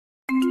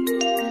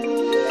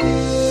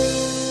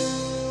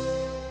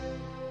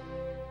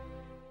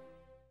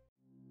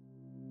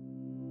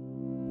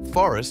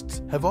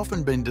Forests have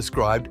often been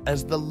described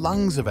as the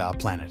lungs of our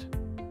planet.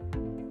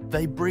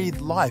 They breathe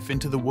life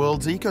into the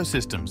world's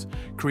ecosystems,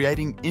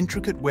 creating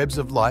intricate webs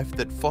of life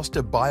that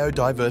foster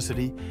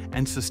biodiversity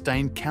and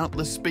sustain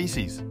countless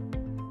species.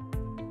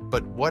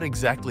 But what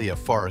exactly are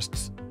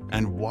forests,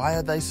 and why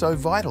are they so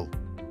vital?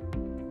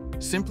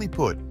 Simply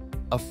put,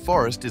 a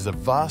forest is a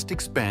vast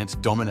expanse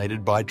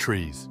dominated by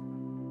trees.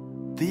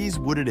 These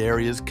wooded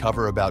areas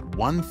cover about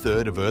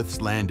 1/3 of Earth's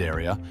land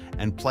area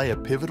and play a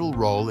pivotal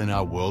role in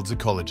our world's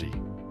ecology.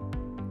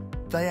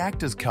 They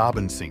act as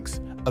carbon sinks,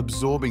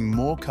 absorbing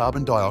more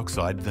carbon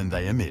dioxide than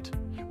they emit,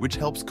 which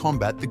helps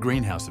combat the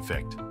greenhouse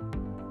effect.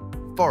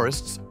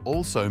 Forests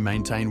also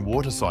maintain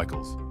water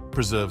cycles,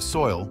 preserve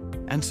soil,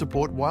 and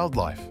support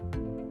wildlife.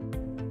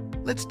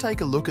 Let's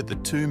take a look at the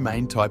two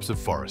main types of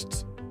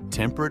forests: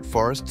 temperate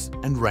forests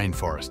and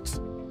rainforests.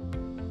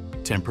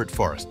 Temperate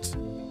forests.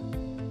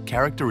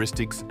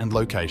 Characteristics and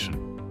location.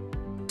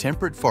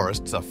 Temperate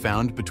forests are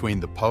found between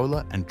the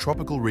polar and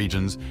tropical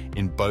regions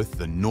in both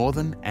the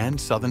northern and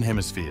southern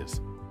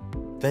hemispheres.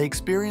 They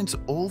experience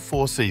all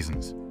 4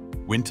 seasons: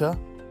 winter,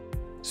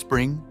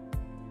 spring,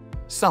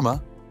 summer,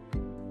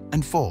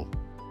 and fall.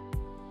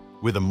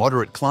 With a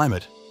moderate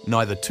climate,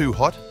 neither too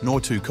hot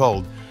nor too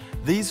cold,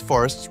 these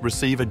forests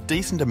receive a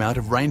decent amount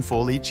of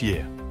rainfall each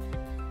year.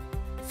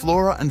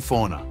 Flora and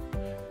fauna.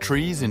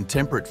 Trees in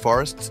temperate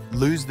forests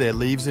lose their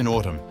leaves in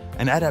autumn,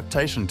 an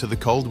adaptation to the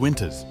cold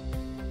winters.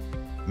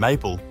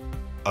 Maple,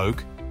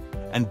 oak,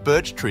 and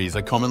birch trees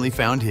are commonly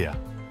found here.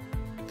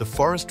 The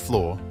forest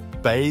floor,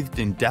 bathed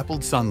in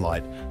dappled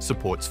sunlight,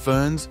 supports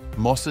ferns,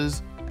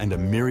 mosses, and a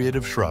myriad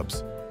of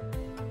shrubs.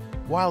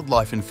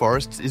 Wildlife in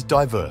forests is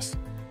diverse.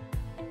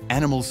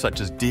 Animals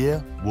such as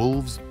deer,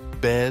 wolves,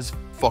 bears,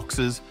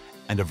 foxes,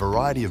 and a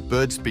variety of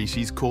bird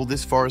species call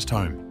this forest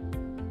home.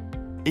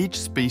 Each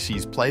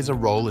species plays a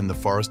role in the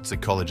forest's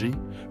ecology,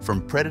 from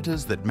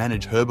predators that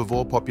manage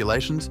herbivore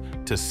populations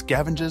to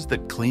scavengers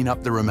that clean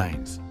up the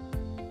remains.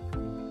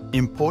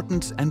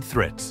 Importance and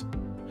threats.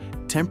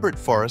 Temperate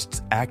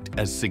forests act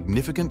as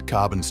significant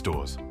carbon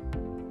stores.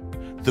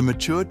 The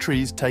mature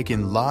trees take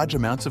in large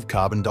amounts of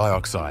carbon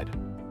dioxide.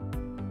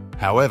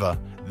 However,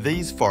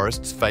 these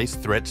forests face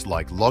threats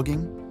like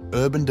logging,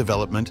 urban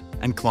development,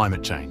 and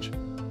climate change.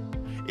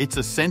 It's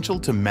essential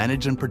to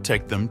manage and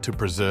protect them to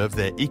preserve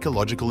their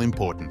ecological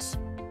importance.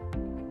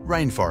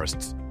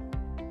 Rainforests.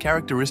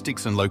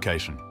 Characteristics and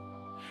location.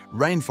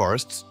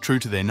 Rainforests, true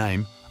to their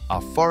name,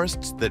 are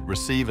forests that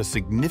receive a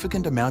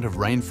significant amount of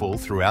rainfall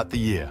throughout the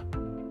year.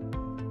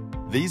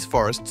 These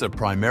forests are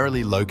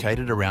primarily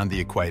located around the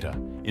equator,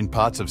 in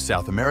parts of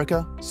South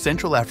America,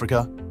 Central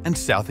Africa, and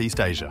Southeast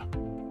Asia.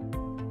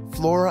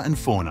 Flora and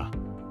fauna.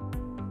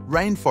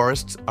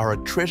 Rainforests are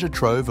a treasure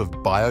trove of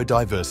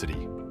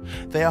biodiversity.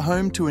 They are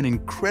home to an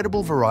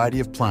incredible variety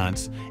of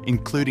plants,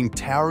 including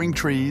towering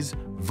trees,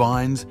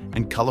 vines,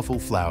 and colourful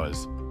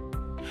flowers.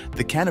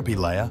 The canopy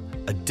layer,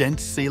 a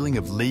dense ceiling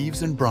of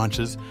leaves and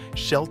branches,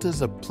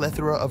 shelters a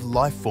plethora of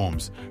life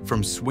forms,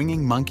 from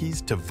swinging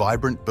monkeys to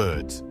vibrant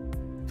birds.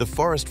 The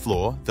forest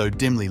floor, though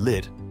dimly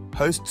lit,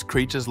 hosts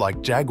creatures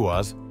like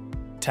jaguars,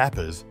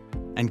 tapirs,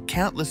 and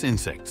countless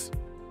insects.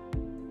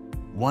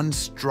 One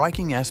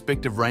striking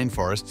aspect of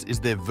rainforests is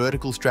their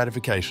vertical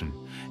stratification.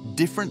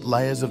 Different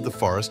layers of the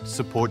forest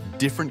support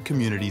different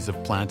communities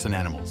of plants and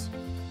animals.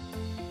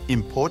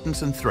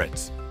 Importance and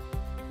threats.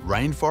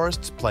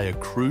 Rainforests play a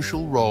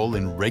crucial role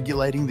in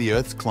regulating the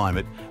Earth's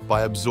climate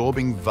by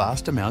absorbing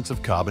vast amounts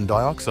of carbon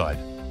dioxide.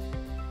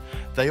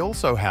 They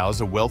also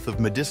house a wealth of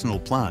medicinal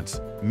plants,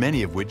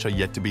 many of which are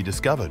yet to be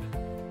discovered.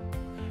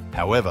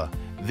 However,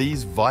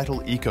 these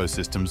vital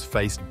ecosystems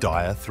face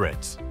dire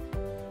threats.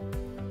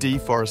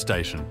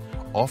 Deforestation,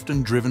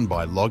 often driven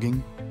by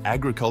logging,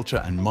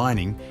 agriculture and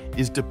mining,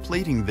 is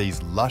depleting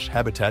these lush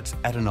habitats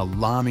at an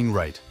alarming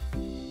rate.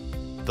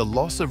 The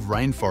loss of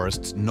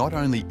rainforests not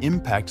only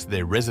impacts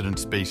their resident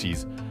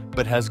species,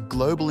 but has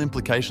global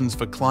implications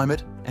for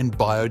climate and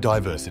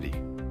biodiversity.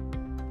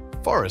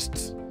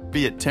 Forests,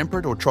 be it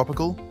temperate or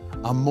tropical,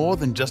 are more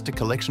than just a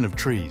collection of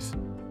trees.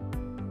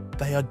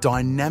 They are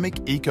dynamic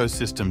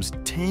ecosystems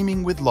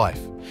teeming with life,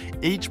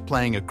 each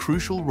playing a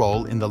crucial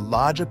role in the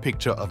larger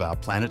picture of our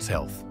planet's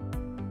health.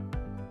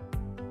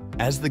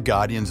 As the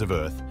guardians of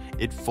Earth,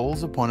 it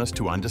falls upon us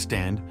to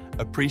understand,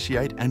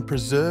 appreciate, and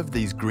preserve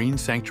these green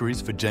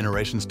sanctuaries for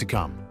generations to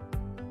come.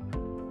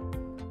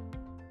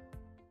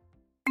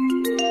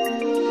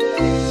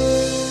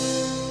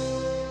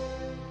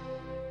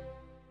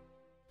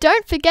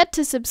 Don't forget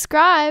to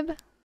subscribe.